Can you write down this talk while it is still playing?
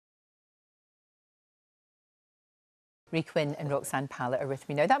Quinn and Roxanne Pallett are with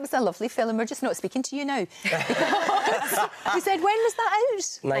me now. That was a lovely film. We're just not speaking to you now. We said, when was that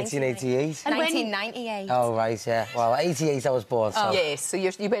out? 1988. And 1998. Oh, right, yeah. Well, 88 I was born, so... Oh. Yes, so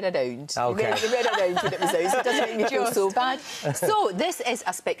you went around. OK. You went around when it was out, so it doesn't make me feel so bad. So, this is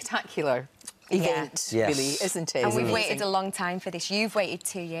a spectacular event, really, isn't it? And we've waited a long time for this. You've waited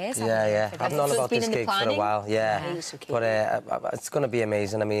 2 years, haven't you? Yeah. I've known about this gig for a while, but it's going to be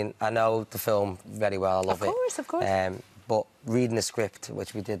amazing. I mean, I know the film very well. I love it. Of course. But reading the script,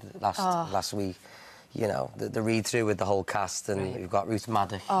 which we did last week, you know, the read-through with the whole cast, and we've got Ruth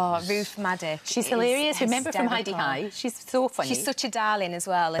Maddock. Oh, Ruth Maddock. She's hilarious. Remember from Heidi High? She's so funny. She's such a darling as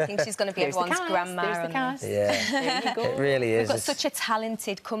well. I think she's going to be everyone's grandma. There's the cast. Yeah, there you go. It really is. We've got such a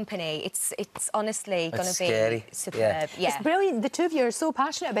talented company. It's honestly going to be scary. superb. Yeah. It's brilliant. The two of you are so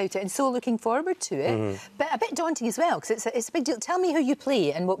passionate about it and so looking forward to it, but a bit daunting as well, because it's a big deal. Tell me who you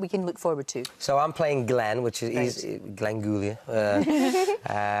play and what we can look forward to. So I'm playing Glenn, which is Glenn Goulier,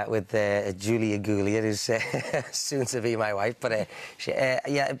 with Julia Goulier, who's soon to be my wife. But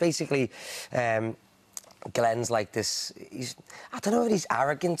basically, Glenn's like this. I don't know if he's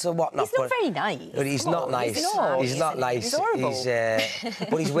arrogant or whatnot. He's not very nice. But he's not nice. He's not nice. He's horrible.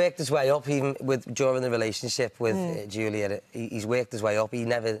 But he's worked his way up, even during the relationship with Julia. He's worked his way up. He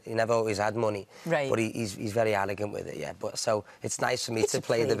never always had money. Right. But he's very arrogant with it. Yeah. But so it's nice for me to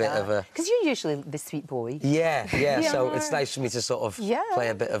play the bit of a. Because you're usually the sweet boy. Yeah. So it's nice for me to sort of play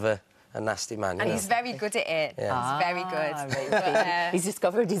a bit of a nasty man. And he's very good at it. Yeah. He's very good. Right. He's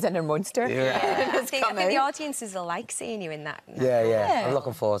discovered his inner monster. I think the audiences will like seeing you in that. Yeah. I'm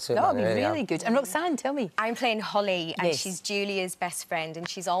looking forward to it. That'll be really good. And Roxanne, tell me. I'm playing Holly, and she's Julia's best friend, and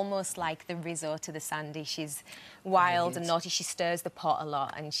she's almost like the Rizzo to the Sandy. She's wild and naughty. She stirs the pot a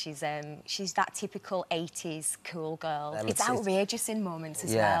lot, and she's that typical 80s cool girl. It's outrageous in moments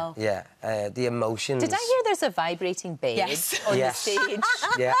as well. Yeah. The emotions. Did I hear there's a vibrating bed on the stage?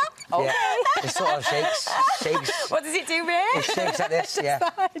 Yeah. Okay. It sort of shakes. What does it do, Ray? It shakes like this,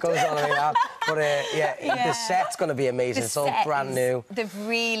 goes all the way around. But, the set's going to be amazing. It's all brand new.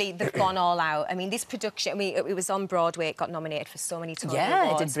 They've gone all out. I mean, this production, it was on Broadway. It got nominated for so many Tony Awards.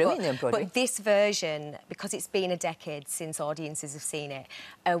 Yeah, it did brilliantly on Broadway. But this version, because it's been a decade since audiences have seen it,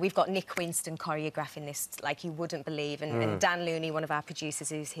 we've got Nick Winston choreographing this like you wouldn't believe. And Dan Looney, one of our producers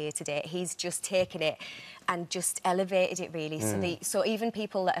who's here today, he's just taken it and just elevated it, really. So even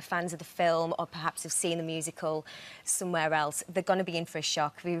people that are fans of the film or perhaps have seen the musical somewhere else, they're going to be in for a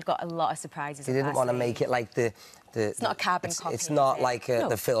shock. We've got a lot of surprises. They didn't want to make it like the... It's not a carbon copy. It's not like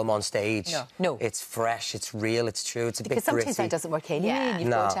the film on stage. No. It's fresh, it's real, it's true, it's a bit gritty. Because sometimes that doesn't work anyway,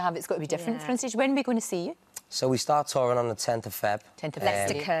 and it's got to be different. For instance, when are we going to see you? So we start touring on the 10th of Feb.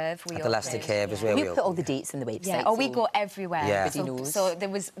 Leicester Curve. At the Leicester Curve is where we put all the dates on the website. Yeah. We go everywhere. Yeah. Everybody knows. So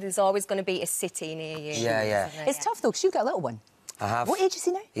there's always going to be a city near you. Yeah. It's tough, though, because you've got a little one. I have. What age is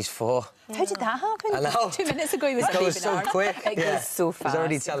he now? He's 4. How did that happen? I know. 2 minutes ago he was a baby. It goes so quick. It goes so fast. He's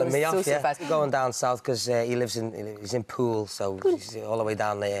already telling me off, fast. Going down south because he's in Poole, so he's all the way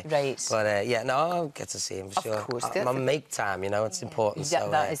down there. Right. But, I'll get to see him, for sure. Of course. I make time, you know, it's important. Yeah,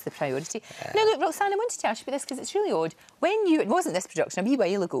 that is the priority. Now, look, Roxanne, I wanted to ask you about this because it's really odd. When it wasn't this production, a wee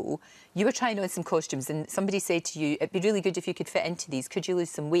while ago, you were trying on some costumes and somebody said to you, it'd be really good if you could fit into these. Could you lose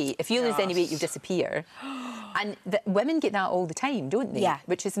some weight? If you lose any weight, you'll disappear. And women get that all the time, don't they? Yeah.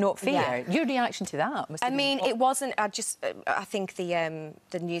 Which is not fair. Your reaction to that must have been... it wasn't... I think the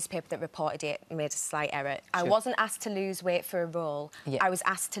newspaper that reported it made a slight error. I wasn't asked to lose weight for a role. I was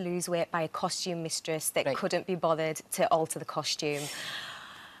asked to lose weight by a costume mistress that couldn't be bothered to alter the costume.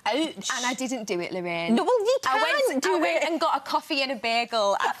 Ouch. And I didn't do it, Lorraine. No, well, you can't I went and got a coffee and a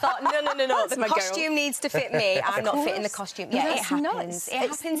bagel. I thought, no. The costume needs to fit me. I'm not fitting the costume. Yeah, it happens. Nuts. It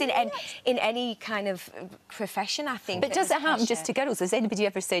happens in any kind of profession, I think. But does it happen just to girls? Has anybody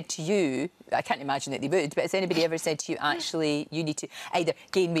ever said to you, I can't imagine that they would, but has anybody ever said to you, actually, you need to either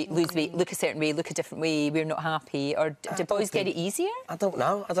gain weight, lose weight, look a certain way, look a different way, we're not happy, or do boys get it easier? I don't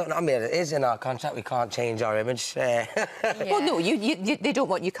know. I mean, it is in our contract. We can't change our image. Well, no, they don't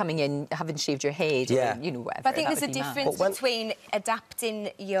want you coming in having shaved your head or, you know, whatever. But I think there's a difference between adapting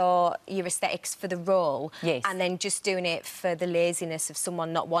your aesthetics for the role and then just doing it for the laziness of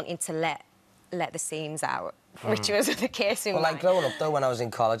someone not wanting to let the seams out, which was the case in like growing up, though, when I was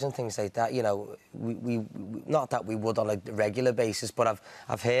in college and things like that, you know, we not that we would on a regular basis, but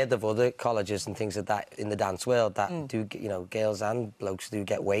I've heard of other colleges and things like that in the dance world that do, you know, girls and blokes do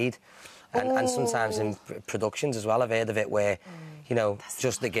get weighed. And sometimes in productions as well, I've heard of it where, you know,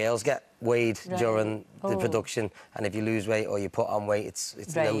 just the girls get weighed during the production, and if you lose weight or you put on weight,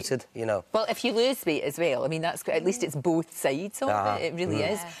 it's noted, you know. Well, if you lose weight as well, I mean, that's at least it's both sides of it. It really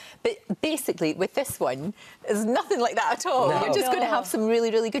is. But basically, with this one, There's nothing like that at all. No. You're just going to have some really,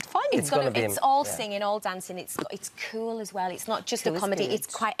 really good fun. It's all singing, all dancing. It's cool as well. It's not just a comedy. It's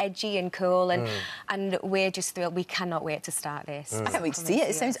quite edgy and cool, and we're just thrilled. We cannot wait to start this. I can't wait to see it.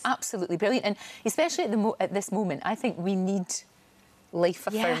 It sounds absolutely brilliant, and especially at this moment, I think we need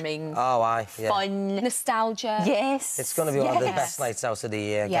life-affirming, fun, nostalgia. Yes, it's going to be one of the best nights out of the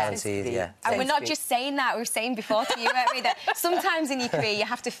year, guaranteed. Yeah, and we're not just saying that. We were saying before to you, weren't we, that sometimes in your career you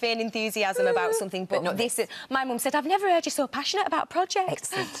have to feign enthusiasm about something, but not this. My mum said, "I've never heard you so passionate about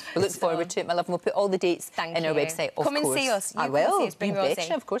projects." Excellent. We look forward to it, my love. And we'll put all the dates in our website. Come and see us. I will. Bring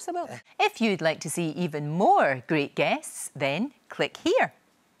Rosie. Of course, I will. If you'd like to see even more great guests, then click here.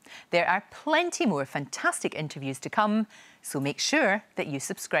 There are plenty more fantastic interviews to come, so make sure that you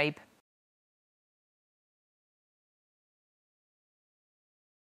subscribe.